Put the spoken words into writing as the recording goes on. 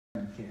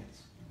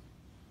kids.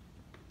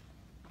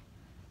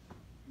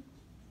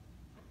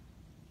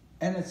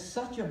 And it's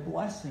such a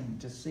blessing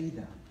to see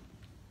them.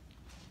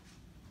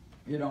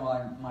 You know,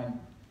 my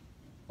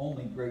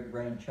only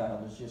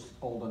great-grandchild is just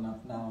old enough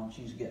now, and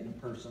she's getting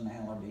a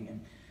personality.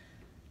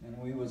 And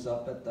we was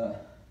up at the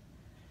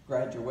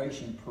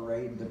graduation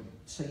parade. The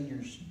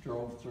seniors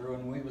drove through,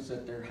 and we was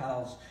at their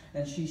house,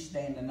 and she's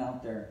standing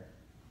out there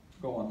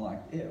going like,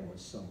 it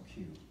was so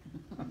cute.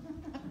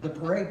 The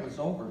parade was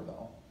over,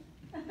 though.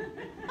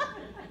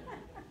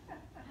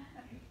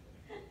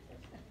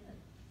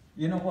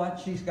 You know what?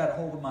 She's got a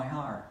hold of my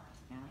heart.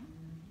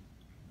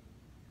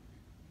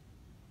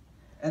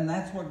 And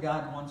that's what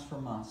God wants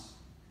from us.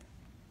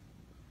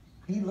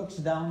 He looks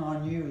down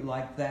on you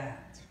like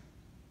that.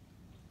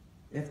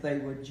 If they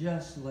would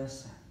just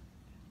listen.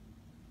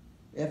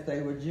 If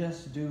they would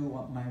just do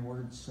what my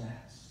word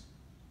says.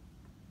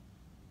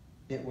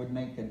 It would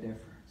make a difference.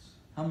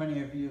 How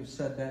many of you have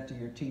said that to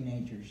your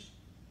teenagers?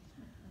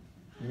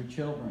 Your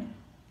children?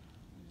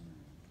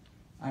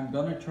 I'm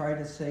going to try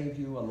to save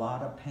you a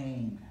lot of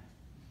pain.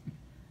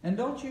 And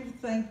don't you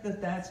think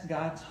that that's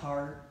God's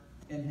heart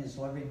in His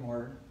living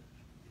word?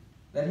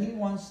 That He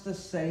wants to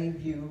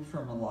save you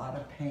from a lot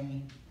of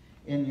pain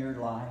in your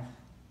life?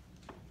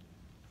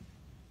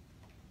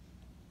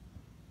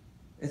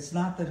 It's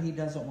not that He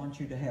doesn't want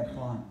you to have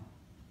fun.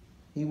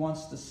 He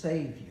wants to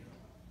save you.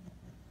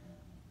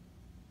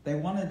 They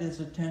wanted His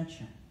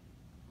attention.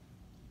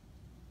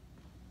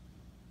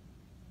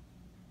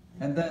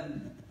 And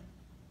then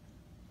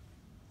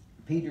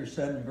Peter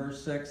said in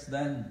verse 6,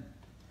 then,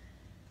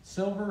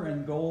 silver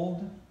and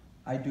gold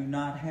I do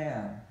not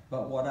have,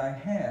 but what I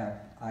have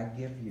I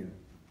give you.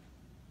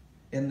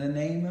 In the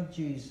name of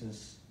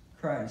Jesus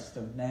Christ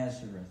of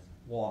Nazareth,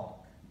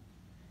 walk.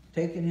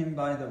 Taking him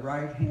by the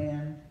right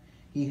hand,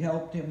 he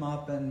helped him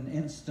up, and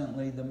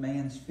instantly the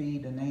man's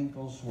feet and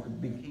ankles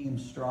became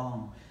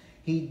strong.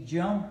 He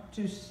jumped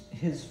to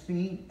his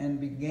feet and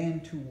began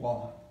to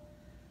walk.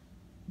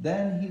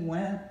 Then he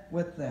went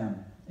with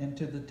them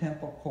into the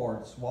temple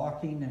courts,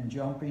 walking and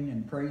jumping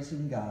and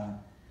praising God.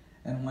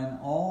 And when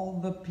all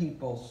the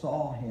people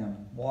saw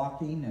him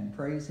walking and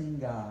praising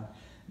God,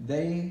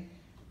 they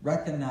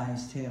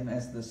recognized him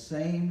as the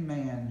same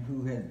man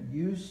who had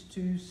used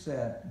to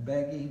sit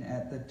begging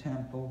at the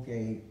temple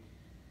gate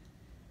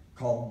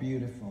called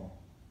Beautiful.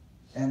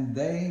 And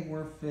they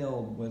were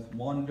filled with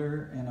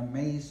wonder and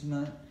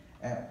amazement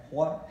at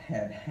what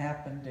had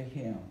happened to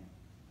him.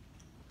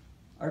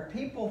 Are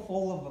people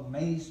full of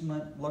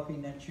amazement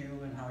looking at you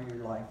and how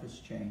your life has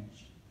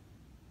changed?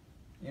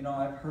 You know,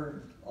 I've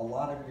heard a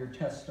lot of your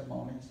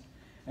testimonies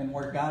and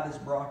where God has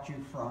brought you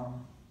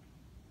from.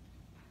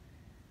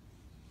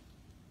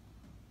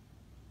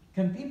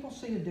 Can people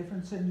see a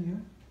difference in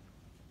you?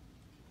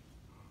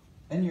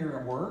 In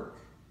your work,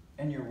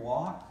 in your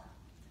walk,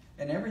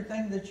 and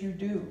everything that you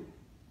do?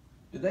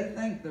 Do they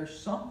think there's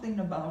something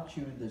about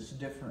you that's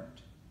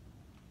different?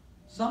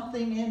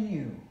 Something in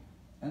you.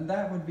 And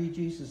that would be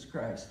Jesus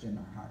Christ in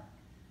our heart.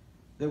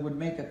 That would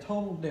make a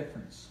total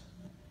difference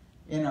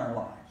in our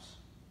lives.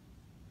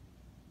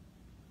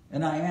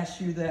 And I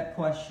ask you that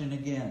question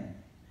again.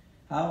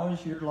 How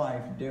is your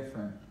life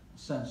different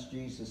since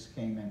Jesus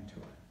came into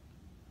it?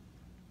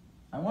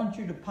 I want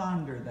you to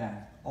ponder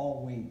that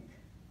all week.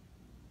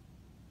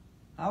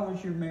 How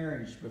was your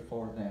marriage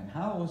before then?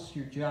 How was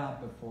your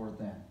job before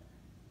then?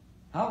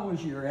 How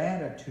was your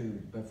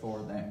attitude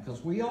before then?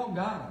 Because we all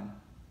got them.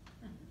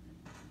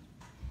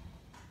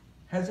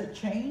 Has it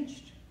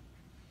changed?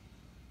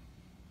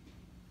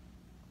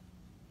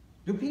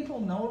 Do people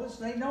notice?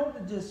 They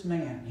noted this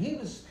man. He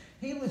was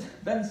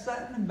been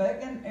sitting and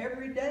begging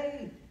every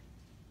day.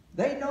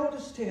 They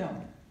noticed him.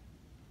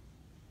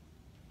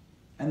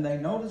 And they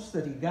noticed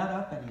that he got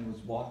up and he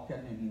was walking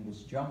and he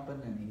was jumping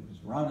and he was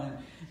running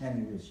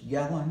and he was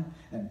yelling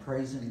and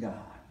praising God.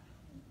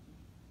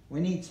 We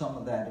need some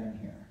of that in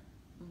here.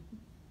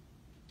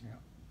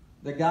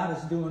 That God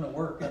is doing a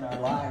work in our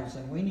lives,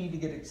 and we need to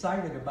get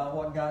excited about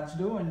what God's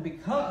doing,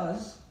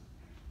 because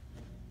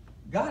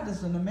God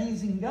is an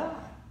amazing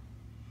God.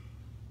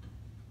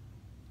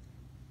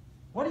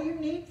 What do you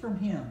need from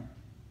Him?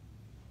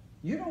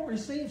 You don't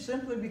receive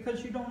simply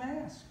because you don't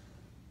ask.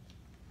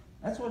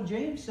 That's what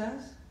James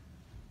says.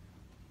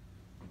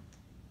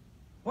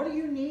 What do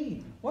you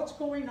need? What's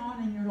going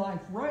on in your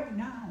life right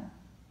now?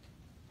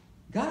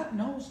 God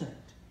knows it.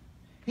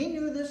 He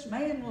knew this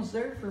man was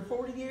there for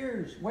 40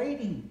 years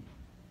waiting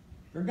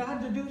for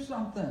God to do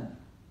something.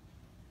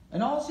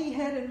 And all he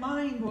had in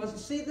mind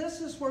was, see,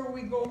 this is where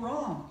we go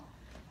wrong.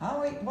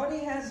 What he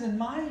has in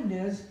mind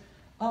is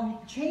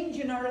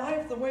changing our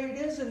life the way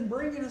it is and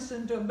bringing us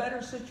into a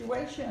better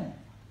situation.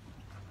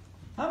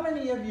 How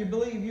many of you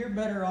believe you're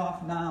better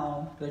off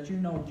now that you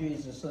know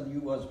Jesus than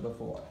you was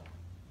before?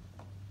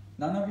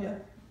 None of you?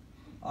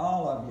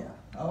 All of you.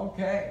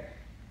 Okay.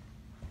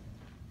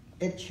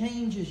 It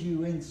changes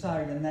you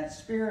inside, and that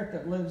spirit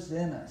that lives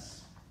in us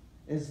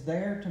is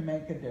there to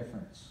make a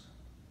difference.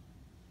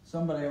 I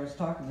was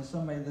talking to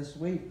somebody this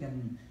week,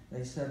 and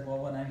they said, well,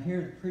 when I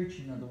hear the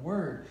preaching of the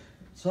Word,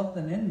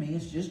 something in me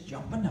is just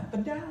jumping up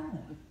and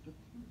down.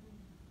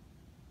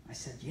 I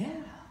said,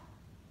 yeah.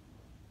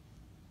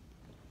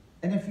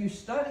 And if you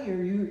study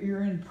or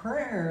you're in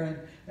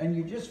prayer and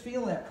you just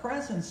feel that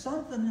presence,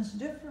 something is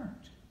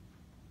different.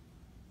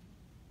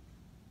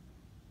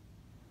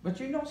 But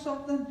you know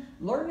something?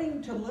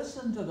 Learning to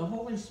listen to the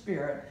Holy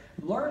Spirit,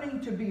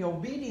 learning to be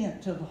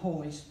obedient to the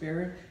Holy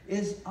Spirit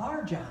is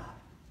our job.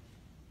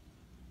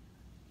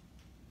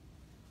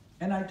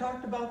 And I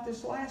talked about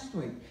this last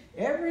week.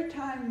 Every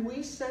time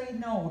we say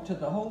no to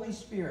the Holy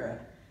Spirit,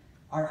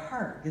 our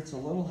heart gets a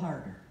little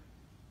harder.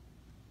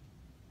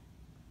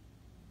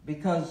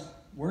 Because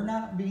we're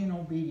not being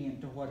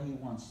obedient to what He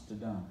wants to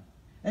do.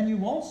 And you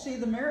won't see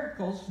the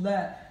miracles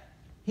that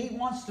He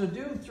wants to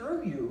do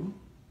through you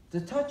to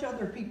touch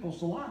other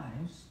people's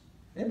lives.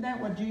 Isn't that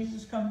what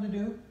Jesus come to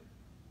do?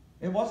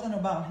 It wasn't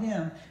about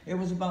Him. It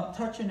was about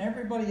touching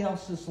everybody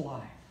else's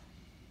life.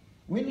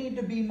 We need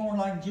to be more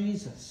like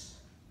Jesus.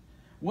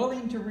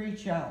 Willing to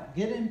reach out.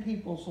 Get in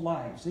people's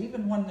lives,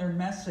 even when they're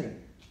messy.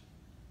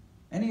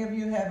 Any of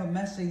you have a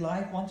messy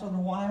life once in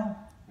a while?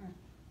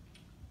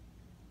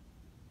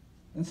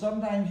 And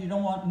sometimes you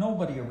don't want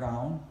nobody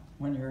around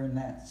when you're in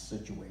that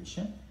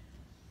situation.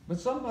 But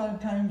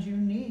sometimes you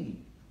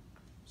need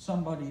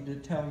somebody to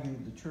tell you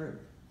the truth.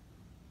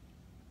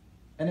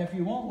 And if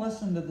you won't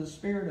listen to the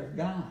Spirit of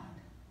God,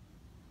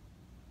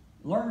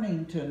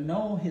 learning to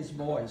know His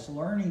voice,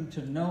 learning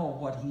to know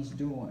what He's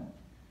doing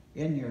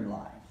in your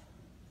life,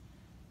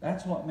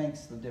 that's what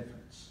makes the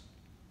difference.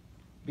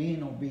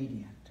 Being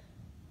obedient.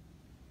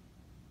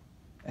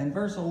 And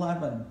verse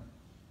 11,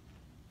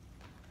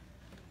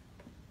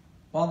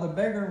 while the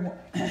beggar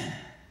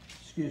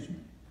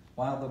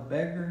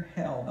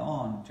held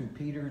on to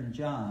Peter and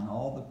John,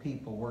 all the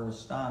people were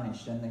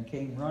astonished, and they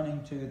came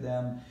running to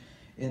them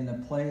in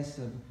the place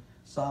of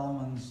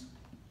Solomon's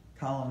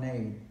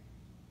colonnade.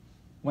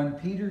 When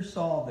Peter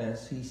saw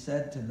this, he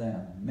said to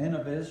them, Men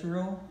of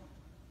Israel,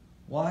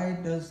 why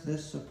does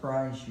this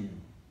surprise you?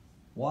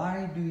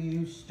 Why do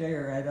you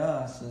stare at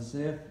us as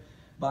if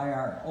by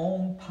our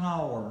own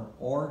power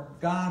or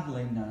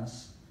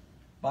godliness,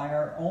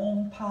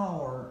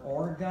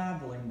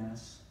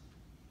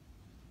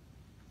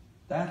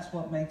 that's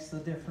what makes the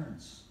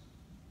difference.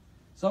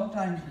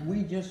 Sometimes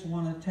we just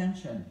want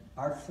attention.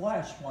 Our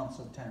flesh wants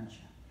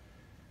attention.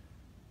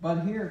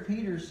 But here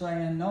Peter's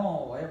saying,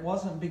 no, it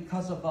wasn't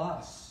because of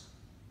us.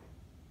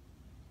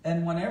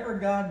 And whenever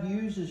God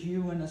uses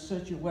you in a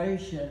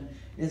situation,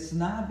 it's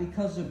not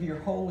because of your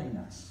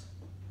holiness.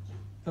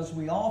 Because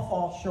we all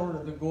fall short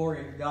of the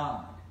glory of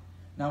God.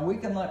 Now we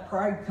can let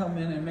pride come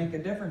in and make a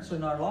difference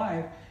in our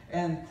life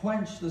and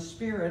quench the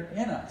Spirit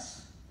in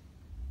us.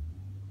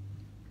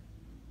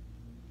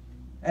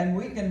 And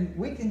we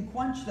can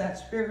quench that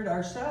Spirit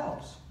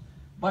ourselves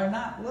by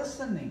not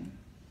listening.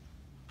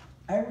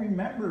 I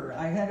remember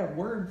I had a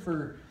word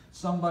for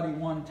somebody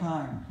one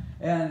time,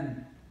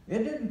 and it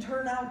didn't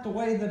turn out the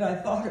way that I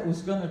thought it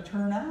was going to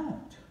turn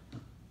out.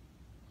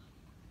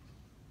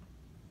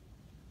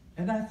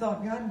 And I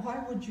thought, God,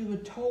 why would you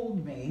have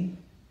told me?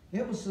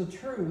 It was the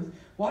truth.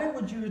 Why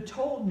would you have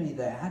told me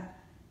that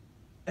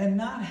and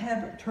not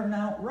have it turn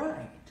out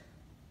right?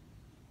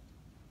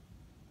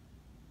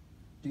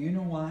 Do you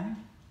know why?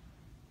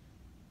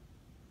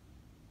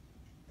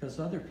 Because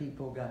other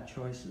people got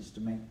choices to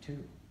make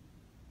too.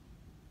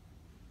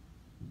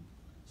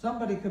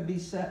 Somebody could be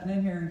sitting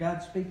in here and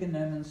God speaking to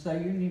them and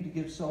say, you need to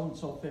give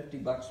so-and-so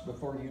 $50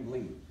 before you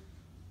leave.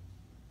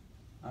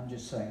 I'm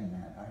just saying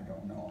that. I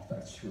don't know if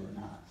that's true or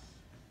not.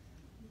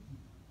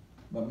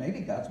 But maybe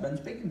God's been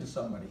speaking to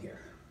somebody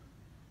here.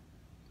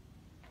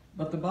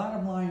 But the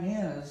bottom line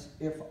is,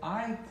 if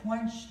I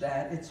quench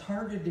that, it's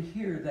harder to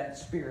hear that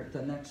Spirit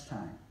the next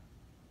time.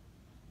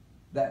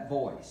 That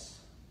voice.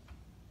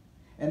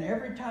 And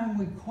every time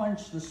we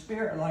quench the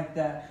Spirit like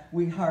that,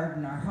 we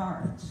harden our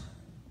hearts.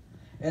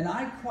 And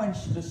I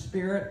quenched the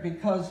Spirit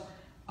because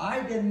I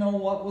didn't know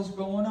what was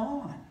going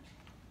on.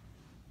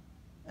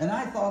 And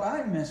I thought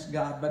I missed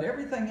God, but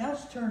everything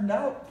else turned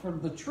out for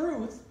the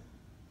truth.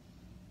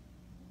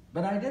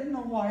 But I didn't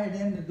know why it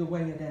ended the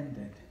way it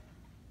ended.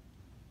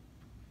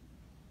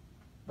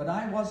 But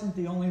I wasn't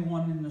the only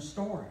one in the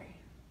story.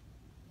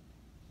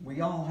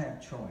 We all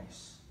have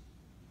choice.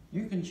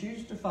 You can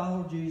choose to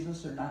follow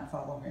Jesus or not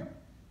follow Him.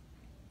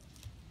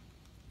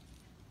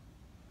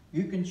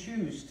 You can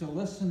choose to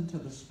listen to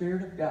the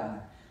Spirit of God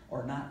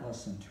or not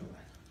listen to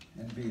it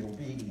and be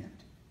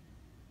obedient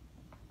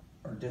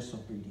or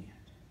disobedient.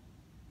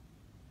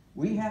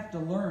 We have to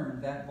learn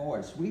that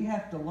voice. We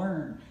have to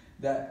learn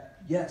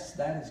that, yes,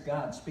 that is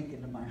God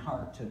speaking to my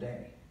heart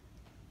today.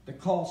 To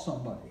call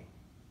somebody.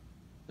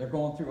 They're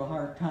going through a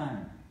hard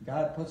time.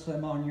 God puts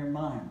them on your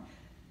mind.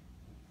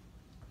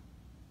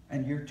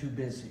 And you're too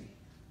busy.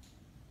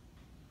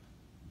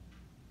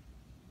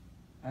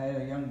 I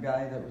had a young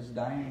guy that was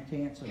dying of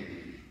cancer.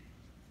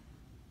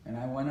 And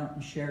I went up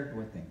and shared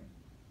with him.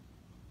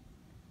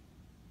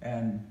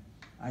 And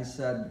I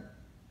said,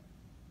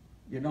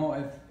 you know,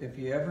 if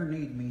you ever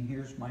need me,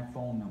 here's my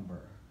phone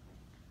number.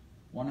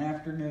 one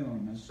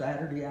afternoon, a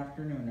Saturday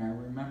afternoon, I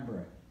remember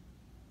it.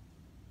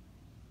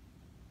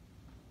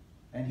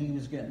 And he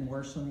was getting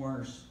worse and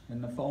worse,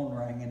 and the phone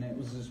rang, and it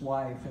was his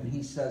wife, and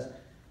he says,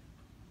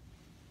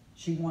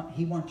 he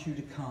wants you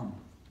to come.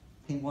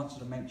 He wants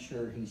to make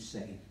sure he's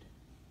saved.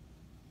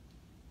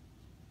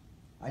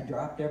 I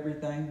dropped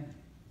everything,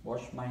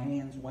 washed my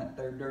hands, went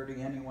there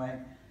dirty anyway,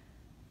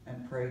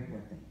 and prayed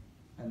with him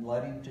and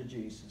led him to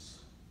Jesus.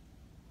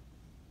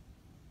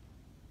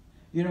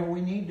 You know,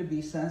 we need to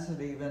be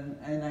sensitive,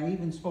 and I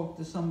even spoke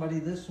to somebody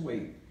this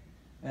week,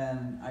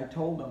 and I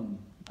told them,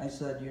 I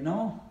said, you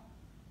know,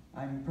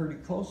 I'm pretty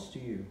close to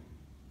you.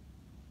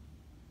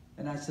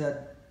 And I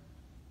said,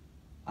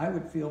 I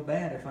would feel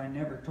bad if I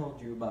never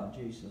told you about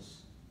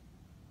Jesus.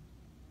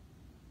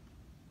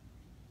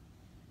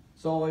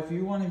 So if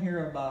you want to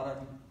hear about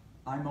him,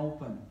 I'm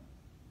open.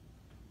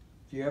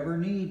 If you ever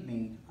need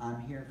me,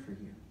 I'm here for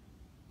you.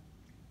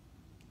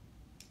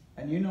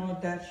 And you know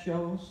what that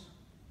shows?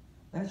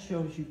 That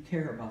shows you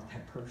care about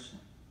that person,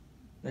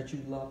 that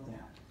you love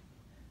them.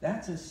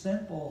 That's as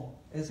simple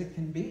as it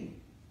can be,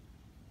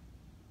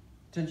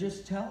 to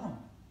just tell them.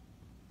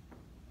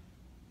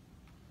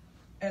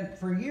 And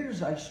for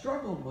years I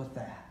struggled with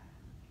that.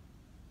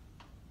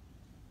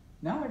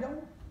 Now I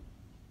don't.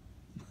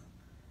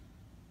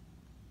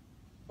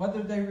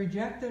 Whether they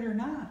reject it or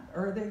not,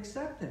 or they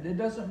accept it, it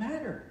doesn't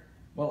matter.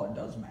 Well, it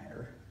does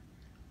matter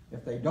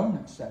if they don't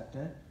accept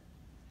it.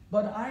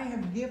 But I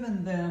have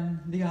given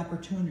them the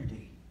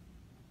opportunity.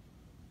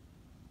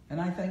 And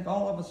I think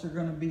all of us are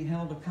going to be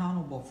held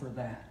accountable for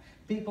that.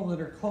 People that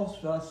are close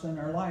to us in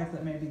our life,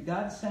 that maybe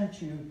God sent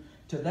you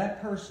to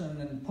that person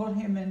and put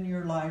him in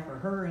your life or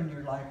her in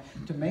your life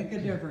to make a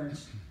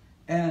difference,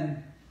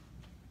 and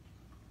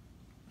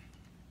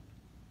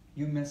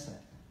you miss it.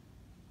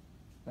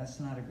 That's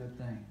not a good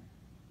thing.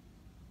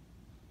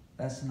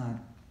 That's not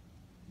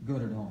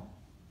good at all.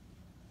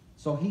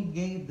 So he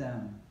gave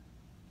them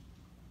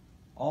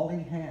all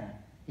he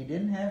had. He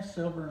didn't have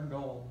silver and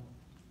gold.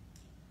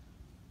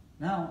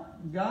 Now,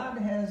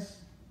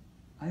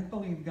 I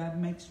believe God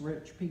makes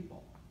rich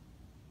people.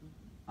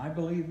 I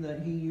believe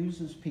that he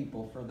uses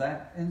people for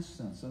that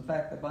instance. In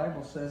fact, the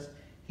Bible says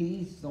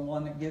he's the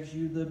one that gives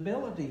you the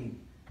ability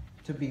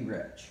to be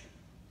rich.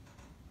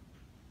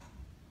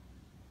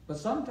 But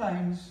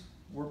sometimes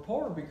we're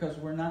poor because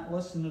we're not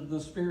listening to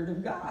the Spirit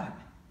of God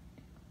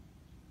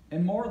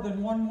in more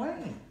than one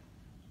way.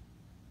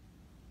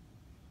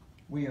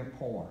 We are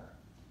poor.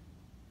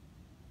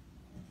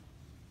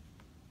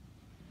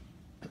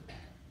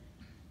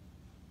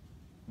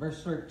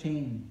 Verse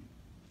 13.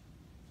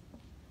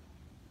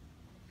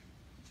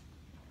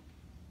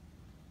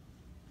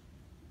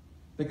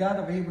 The God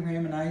of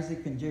Abraham and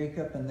Isaac and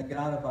Jacob and the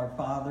God of our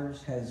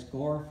fathers has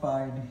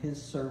glorified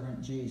his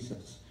servant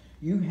Jesus.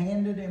 You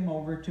handed him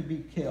over to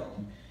be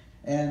killed,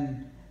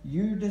 and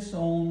you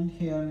disowned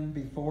him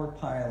before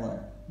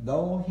Pilate,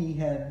 though he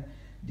had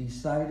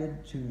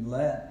decided to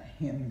let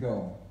him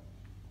go.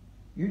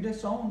 You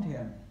disowned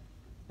him.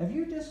 Have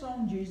you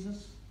disowned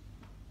Jesus?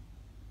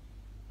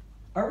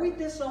 Are we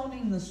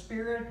disowning the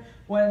Spirit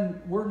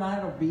when we're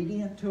not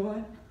obedient to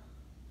it?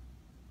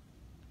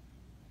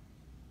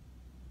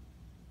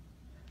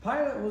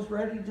 Pilate was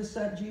ready to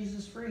set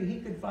Jesus free. He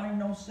could find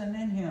no sin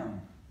in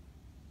him.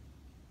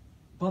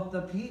 But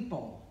the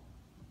people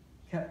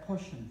kept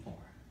pushing for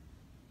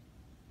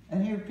it.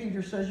 And here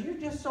Peter says, you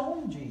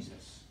disowned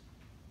Jesus.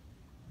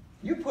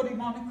 You put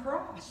him on a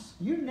cross.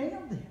 You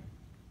nailed him.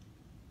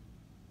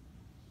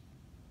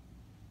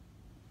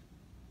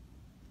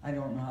 I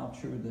don't know how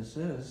true this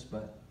is,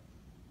 but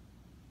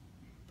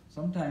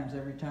sometimes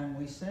every time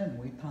we sin,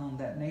 we pound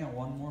that nail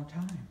one more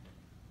time.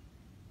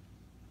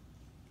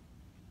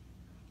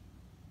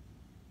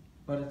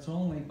 But it's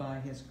only by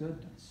his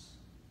goodness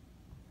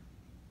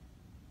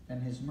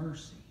and his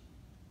mercy,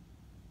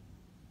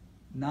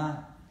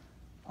 not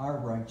our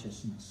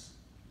righteousness.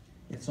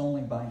 It's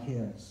only by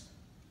his.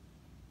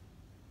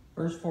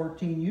 Verse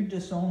 14, you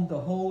disowned the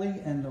holy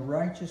and the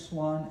righteous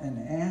one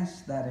and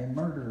asked that a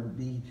murderer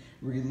be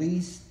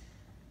released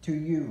to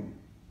you.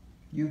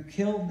 You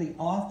killed the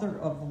author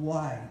of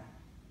life.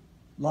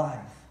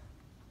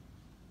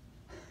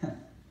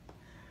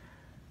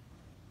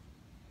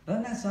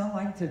 Doesn't that sound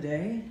like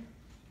today?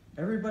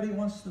 Everybody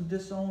wants to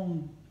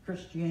disown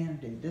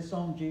Christianity,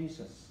 disown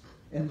Jesus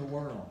in the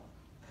world.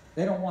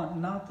 They don't want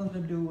nothing to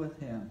do with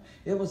him.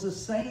 It was the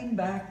same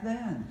back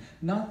then.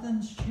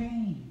 Nothing's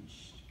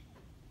changed.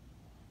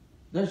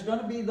 There's going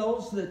to be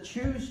those that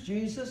choose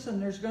Jesus,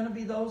 and there's going to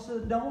be those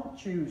that don't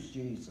choose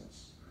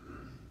Jesus.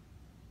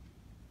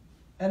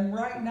 And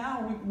right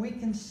now, we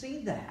can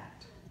see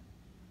that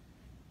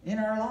in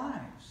our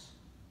lives.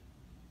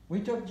 We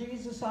took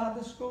Jesus out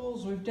of the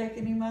schools. We've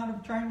taken him out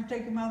of, trying to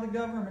take him out of the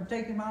government,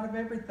 take him out of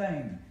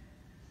everything.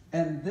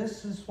 And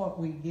this is what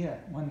we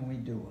get when we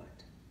do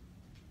it.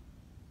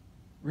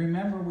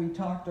 Remember, we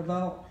talked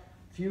about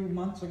a few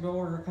months ago,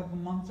 or a couple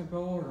months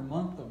ago, or a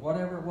month, or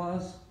whatever it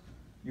was,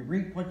 you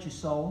reap what you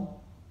sow.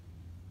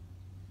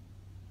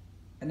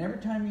 And every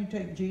time you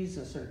take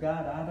Jesus or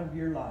God out of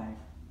your life,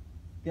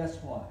 guess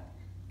what?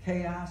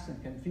 chaos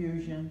and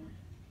confusion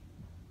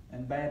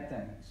and bad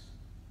things.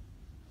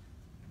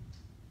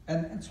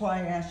 And that's why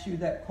I asked you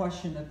that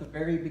question at the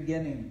very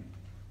beginning.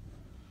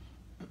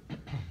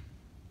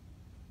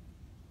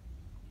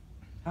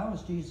 How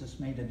has Jesus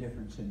made a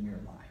difference in your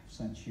life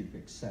since you've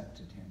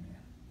accepted him in?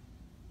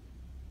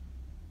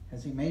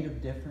 Has he made a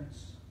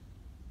difference?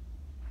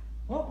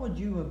 What would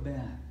you have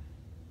been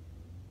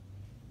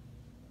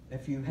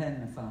if you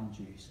hadn't have found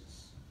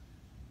Jesus?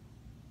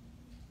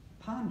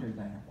 Ponder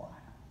that a while.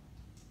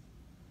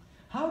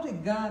 How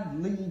did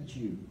God lead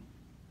you?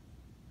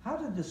 How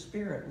did the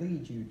Spirit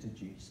lead you to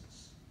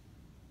Jesus?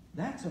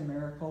 That's a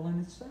miracle in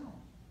itself.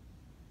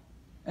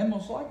 And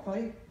most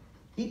likely,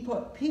 he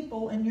put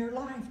people in your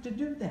life to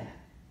do that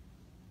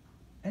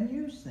and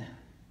use them.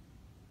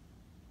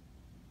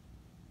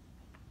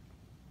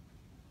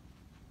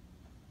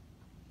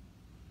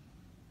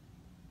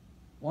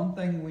 One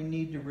thing we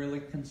need to really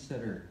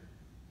consider,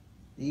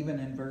 even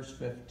in verse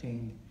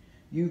 15,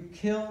 you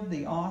killed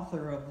the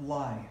author of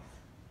life,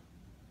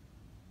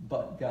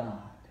 but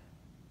God.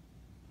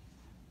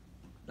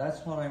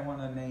 That's what I want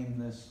to name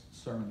this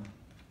sermon.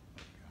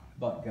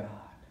 But God.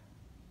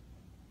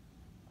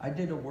 I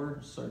did a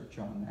word search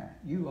on that.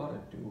 You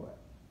ought to do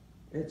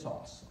it. It's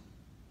awesome.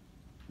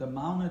 The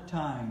amount of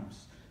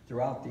times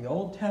throughout the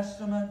Old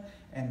Testament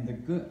and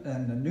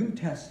the New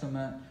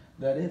Testament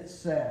that it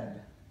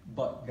said,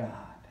 but God.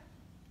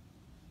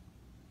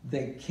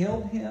 They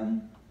killed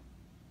him.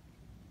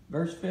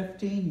 Verse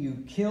 15,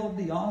 you killed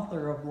the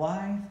author of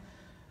life,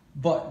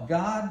 but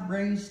God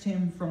raised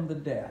him from the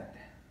dead.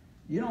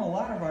 You know, a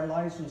lot of our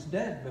lives was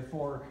dead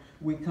before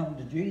we come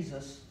to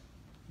Jesus.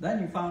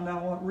 Then you found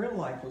out what real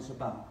life was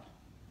about.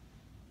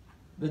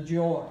 The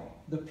joy,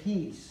 the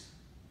peace.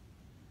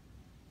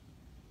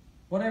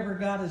 Whatever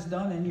God has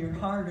done in your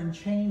heart and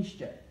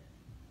changed it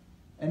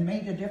and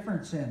made a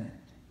difference in it.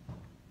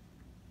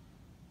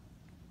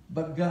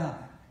 But God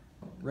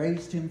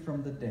raised him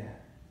from the dead.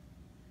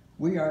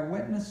 We are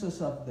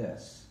witnesses of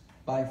this.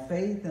 By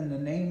faith in the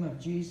name of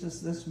Jesus,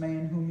 this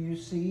man whom you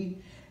see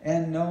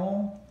and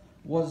know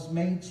was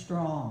made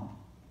strong.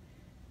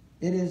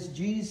 It is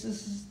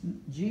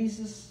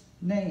Jesus'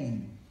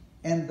 name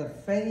and the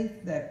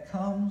faith that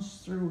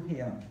comes through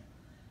him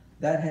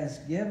that has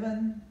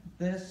given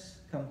this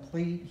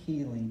complete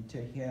healing to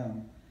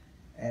him,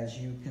 as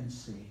you can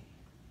see.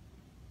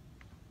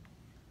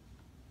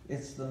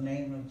 It's the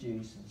name of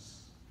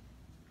Jesus.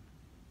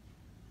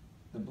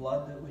 The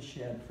blood that was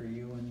shed for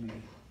you and me.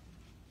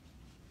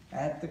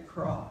 At the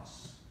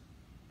cross,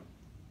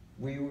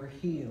 we were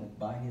healed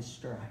by his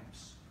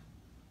stripes.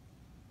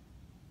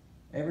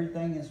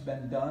 Everything has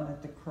been done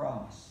at the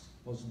cross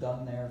was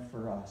done there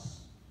for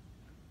us.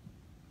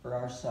 For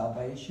our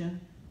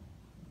salvation,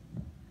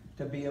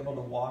 to be able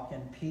to walk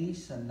in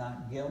peace and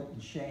not guilt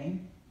and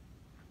shame.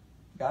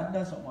 God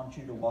doesn't want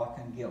you to walk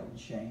in guilt and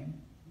shame.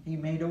 He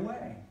made a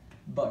way.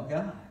 But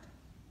God.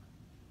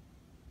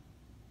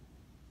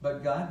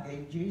 But God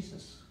gave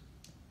Jesus,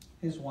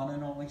 his one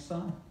and only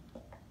Son,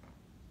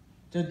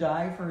 to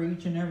die for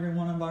each and every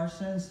one of our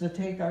sins, to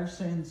take our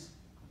sins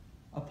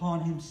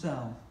upon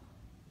himself,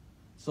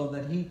 so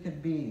that he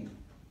could be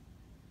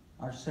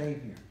our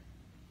Savior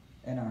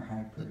and our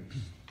high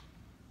priest.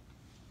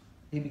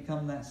 He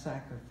became that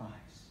sacrifice.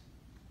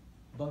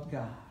 But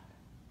God.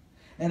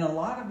 And a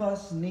lot of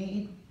us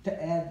need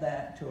to add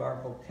that to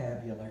our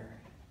vocabulary.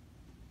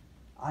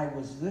 I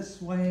was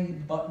this way,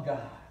 but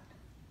God.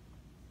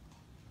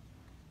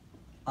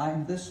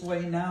 I'm this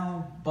way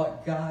now,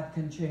 but God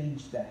can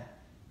change that.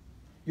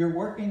 You're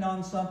working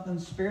on something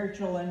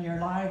spiritual in your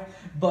life,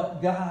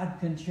 but God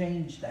can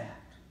change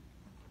that.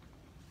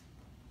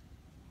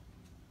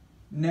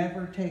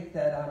 Never take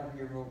that out of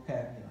your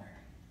vocabulary.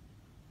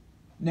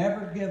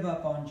 Never give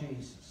up on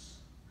Jesus.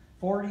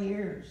 40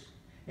 years.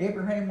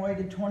 Abraham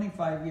waited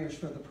 25 years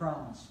for the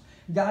promise.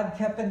 God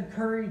kept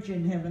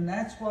encouraging him, and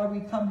that's why we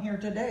come here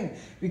today,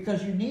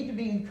 because you need to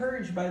be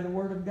encouraged by the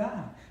Word of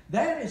God.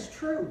 That is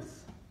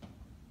truth.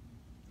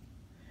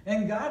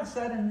 And God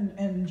said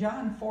in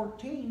John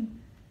 14,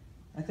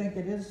 I think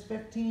it is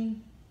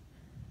 15,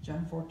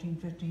 John 14,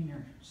 15,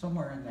 or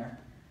somewhere in there,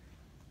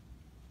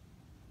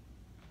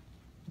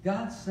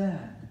 God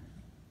said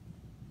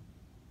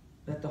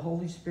that the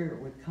Holy Spirit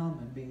would come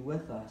and be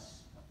with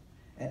us,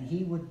 and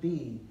he would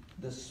be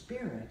the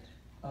Spirit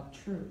of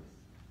truth.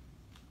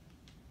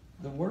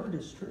 The Word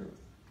is truth.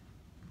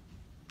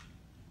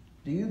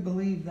 Do you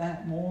believe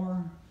that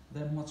more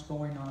than what's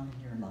going on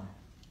in your life?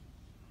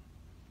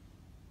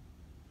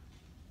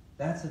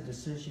 That's a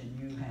decision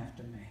you have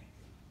to make.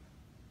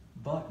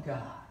 But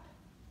God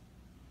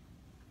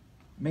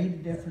made a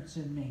difference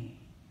in me.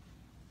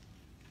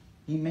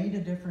 He made a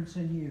difference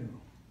in you.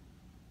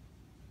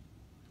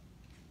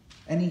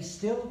 And he's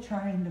still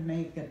trying to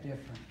make a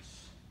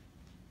difference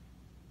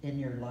in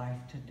your life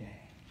today.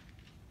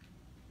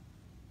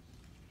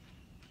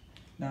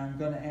 Now I'm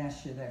going to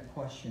ask you that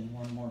question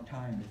one more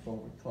time before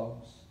we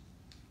close.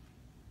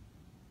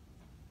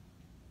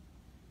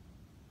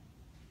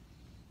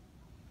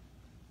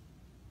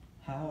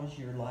 How has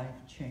your life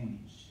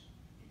changed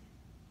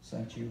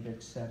since you've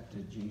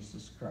accepted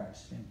Jesus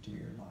Christ into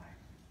your life.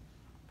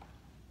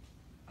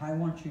 I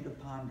want you to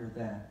ponder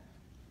that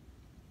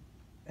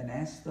and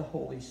ask the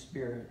Holy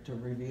Spirit to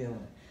reveal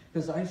it.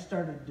 Because I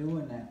started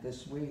doing that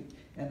this week,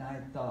 and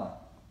I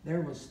thought there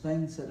was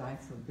things that I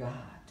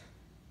forgot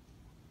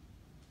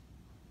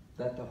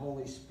that the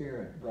Holy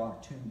Spirit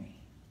brought to me.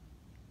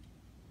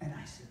 And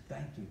I said,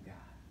 thank you, God.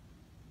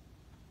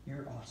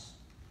 You're awesome.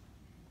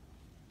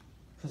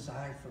 Because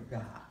I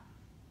forgot.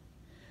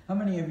 How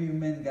many of you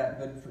men got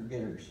good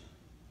forgetters?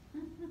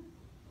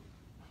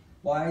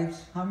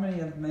 Wives, how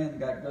many of men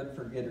got good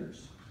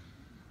forgetters?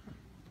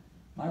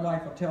 My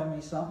wife will tell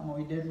me something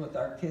we did with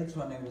our kids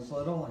when they was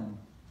little, and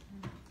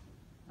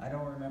I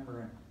don't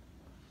remember it.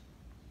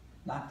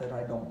 Not that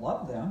I don't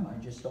love them, I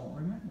just don't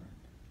remember it.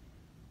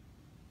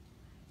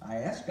 I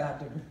ask God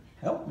to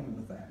help me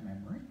with that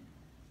memory.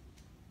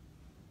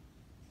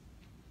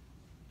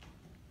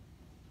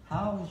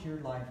 How has your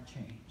life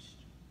changed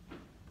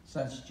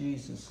since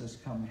Jesus has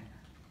come in?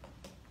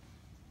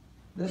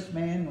 This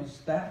man was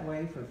that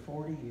way for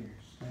 40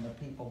 years, and the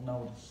people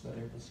noticed that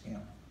it was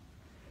him.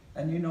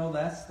 And you know,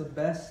 that's the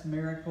best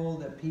miracle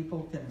that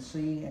people can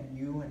see in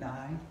you and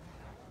I.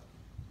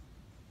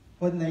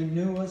 When they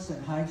knew us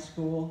in high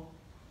school,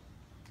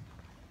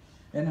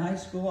 I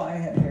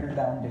had hair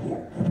down to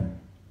here.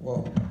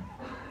 Whoa,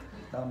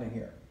 down to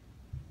here.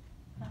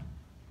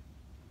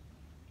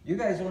 You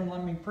guys wouldn't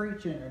let me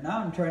preach in here.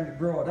 Now I'm trying to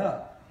grow it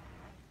up.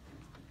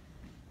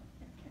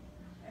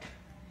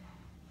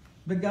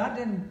 But God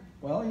didn't,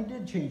 well, He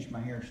did change my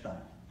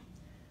hairstyle.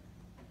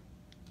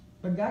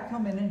 But God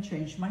come in and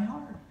changed my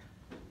heart.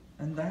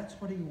 And that's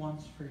what He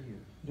wants for you.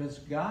 Does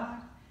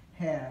God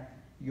have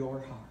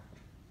your heart?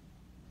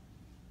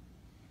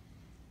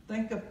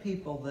 Think of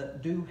people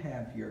that do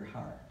have your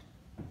heart.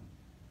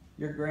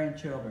 Your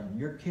grandchildren,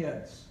 your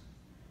kids,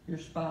 your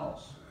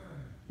spouse,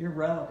 your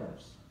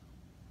relatives.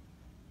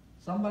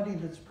 Somebody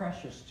that's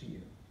precious to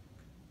you.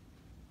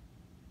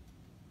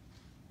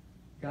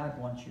 God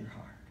wants your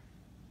heart.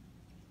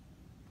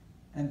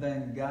 And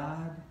then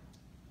God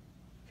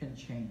can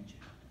change it.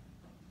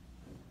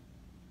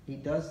 He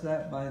does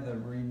that by the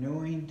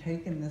renewing,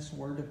 taking this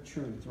word of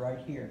truth right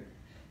here.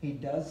 He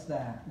does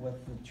that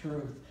with the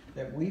truth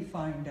that we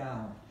find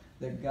out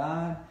that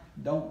God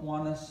don't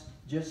want us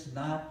just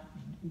not,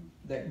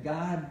 that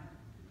God,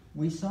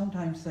 we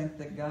sometimes think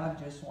that God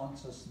just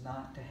wants us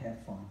not to have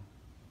fun.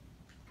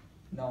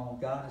 No,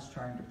 God is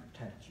trying to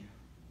protect you.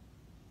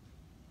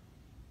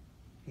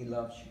 He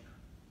loves you.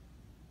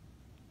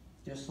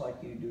 Just like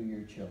you do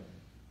your children.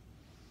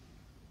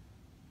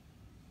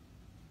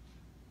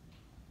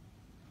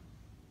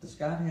 Does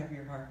God have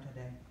your heart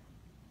today?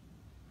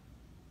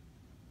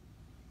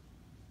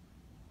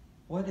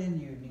 What in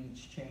you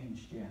needs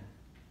changed yet?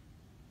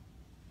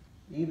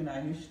 Even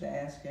I used to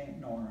ask Aunt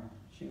Nora.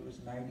 She was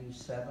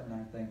 97,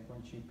 I think,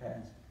 when she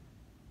passed.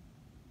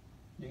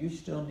 Do you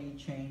still need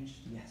changed?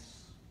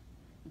 Yes.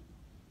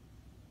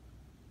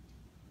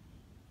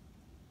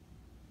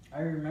 I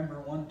remember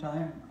one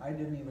time, I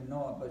didn't even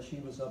know it, but she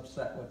was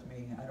upset with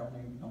me. I don't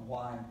even know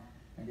why.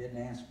 I didn't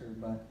ask her,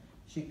 but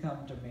she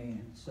come to me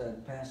and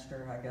said,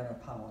 Pastor, I got to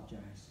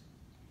apologize.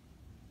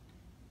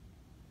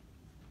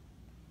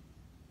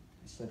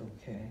 I said,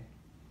 okay.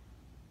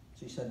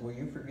 She said, will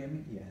you forgive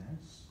me?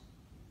 Yes.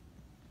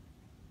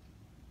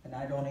 And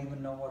I don't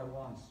even know what it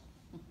was.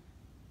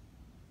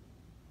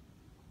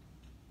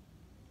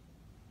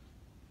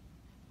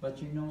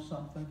 But you know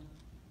something?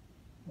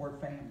 We're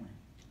family.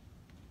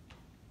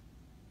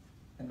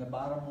 And the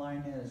bottom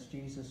line is,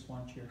 Jesus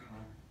wants your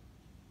heart.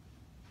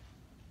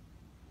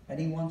 And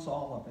He wants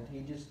all of it.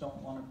 He just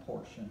don't want a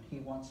portion. He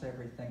wants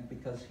everything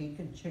because He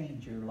can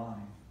change your life.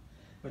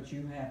 But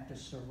you have to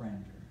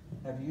surrender.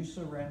 Have you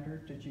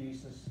surrendered to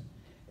Jesus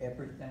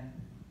everything?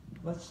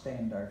 Let's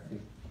stand our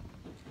feet.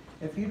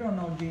 If you don't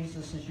know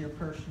Jesus as your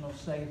personal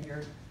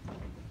Savior,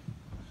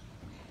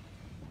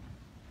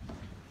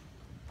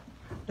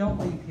 don't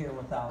leave here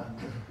without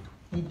Him.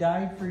 He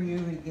died for you.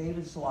 He gave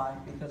His life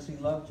because He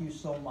loved you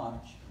so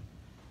much.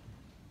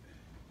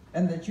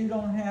 And that you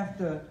don't have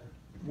to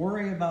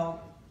worry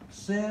about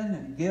sin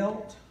and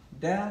guilt,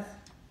 death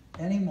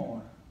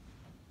anymore.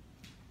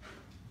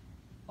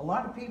 A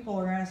lot of people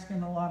are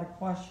asking a lot of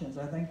questions.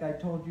 I think I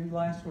told you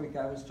last week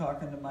I was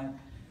talking to my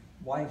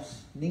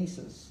wife's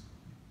nieces.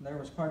 There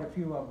was quite a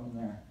few of them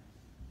there.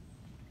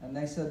 And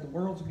they said, the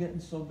world's getting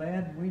so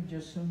bad, we'd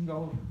just soon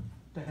go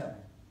to heaven.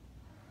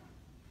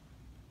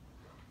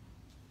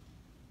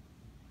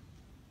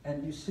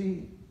 And you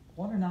see,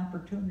 what an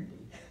opportunity.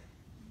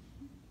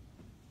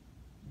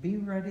 Be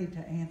ready to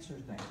answer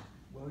that,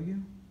 will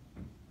you?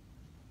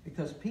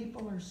 Because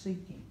people are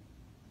seeking.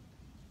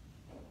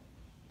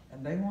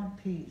 And they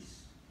want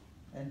peace.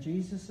 And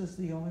Jesus is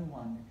the only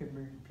one that can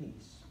bring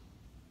peace.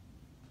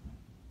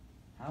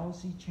 How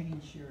has He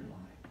changed your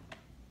life?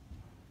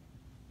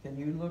 Can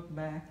you look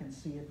back and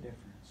see a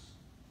difference?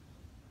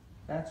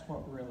 That's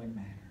what really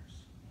matters.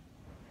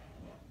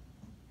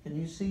 Can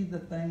you see the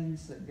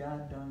things that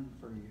God done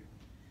for you?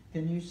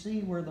 Can you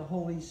see where the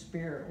Holy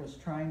Spirit was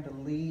trying to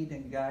lead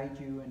and guide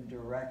you and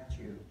direct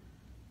you?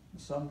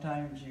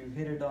 Sometimes you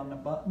hit it on the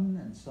button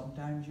and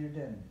sometimes you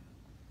didn't.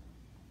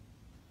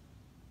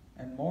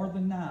 And more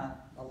than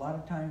not, a lot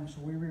of times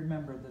we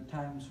remember the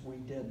times we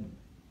didn't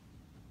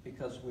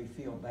because we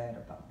feel bad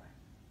about it.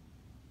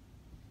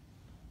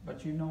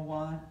 But you know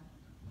what?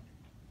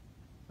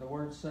 The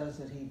Word says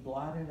that He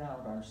blotted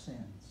out our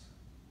sins.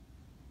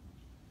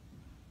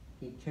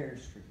 He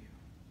cares for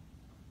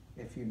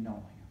you if you know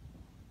Him.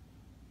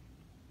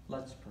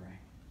 Let's pray.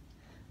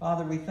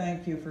 Father, we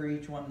thank you for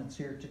each one that's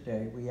here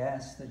today. We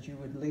ask that you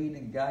would lead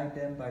and guide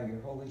them by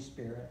your Holy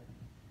Spirit.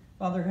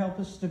 Father, help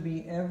us to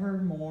be ever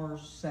more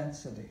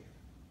sensitive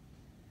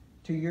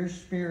to your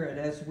Spirit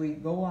as we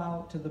go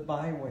out to the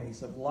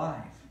byways of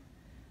life.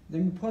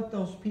 Then you put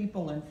those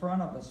people in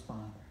front of us, Father.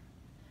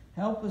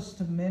 Help us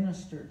to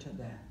minister to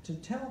them, to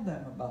tell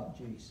them about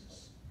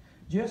Jesus.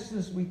 Just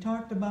as we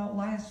talked about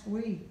last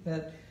week,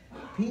 that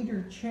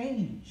Peter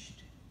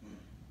changed.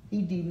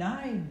 He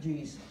denied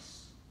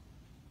Jesus.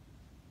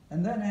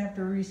 And then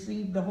after he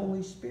received the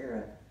Holy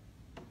Spirit,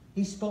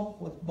 he spoke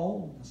with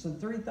boldness, and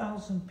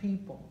 3,000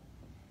 people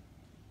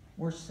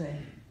were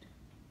saved.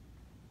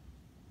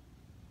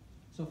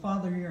 So,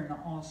 Father, you're an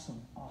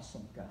awesome,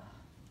 awesome God.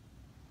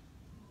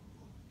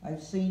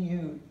 I've seen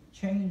you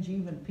change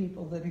even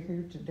people that are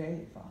here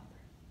today, Father.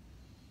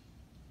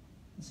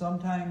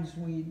 Sometimes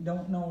we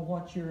don't know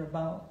what you're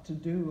about to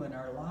do in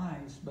our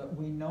lives, but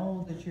we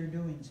know that you're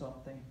doing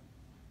something.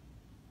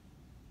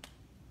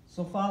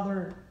 So,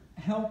 Father,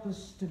 help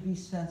us to be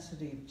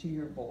sensitive to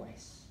your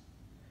voice,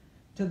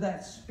 to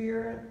that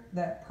Spirit,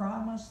 that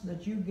promise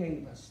that you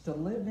gave us to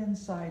live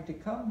inside, to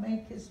come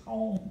make his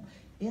home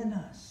in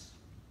us.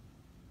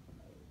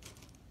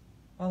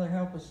 Father,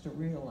 help us to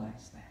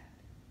realize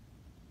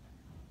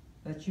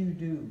that you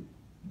do.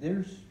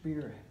 Their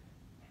Spirit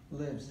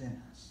lives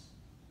in us.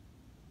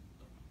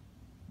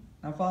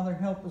 Now, Father,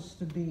 help us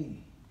to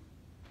be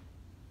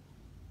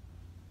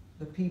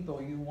the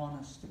people you want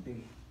us to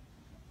be.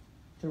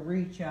 To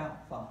reach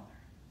out, Father.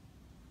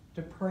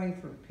 To pray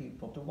for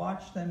people. To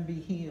watch them be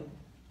healed.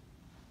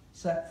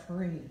 Set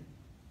free.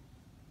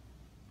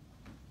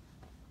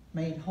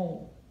 Made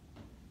whole.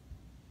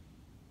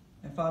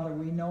 And Father,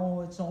 we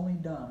know it's only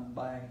done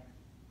by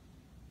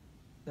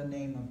the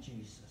name of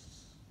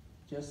Jesus.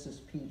 Just as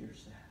Peter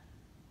said.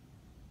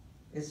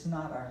 It's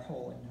not our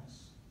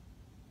holiness.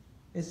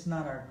 It's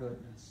not our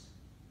goodness.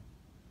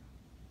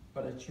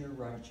 But it's your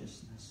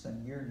righteousness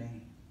and your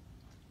name.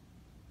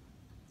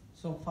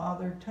 So,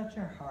 Father, touch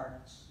our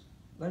hearts.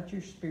 Let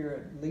your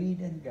Spirit lead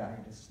and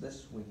guide us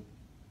this week.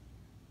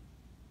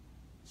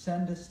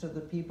 Send us to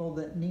the people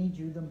that need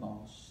you the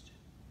most.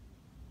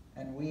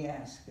 And we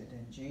ask it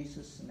in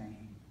Jesus'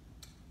 name.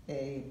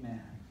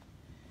 Amen.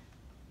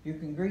 You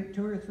can greet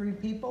 2 or 3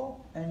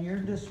 people, and you're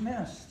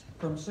dismissed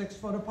from 6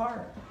 foot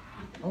apart.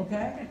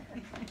 Okay?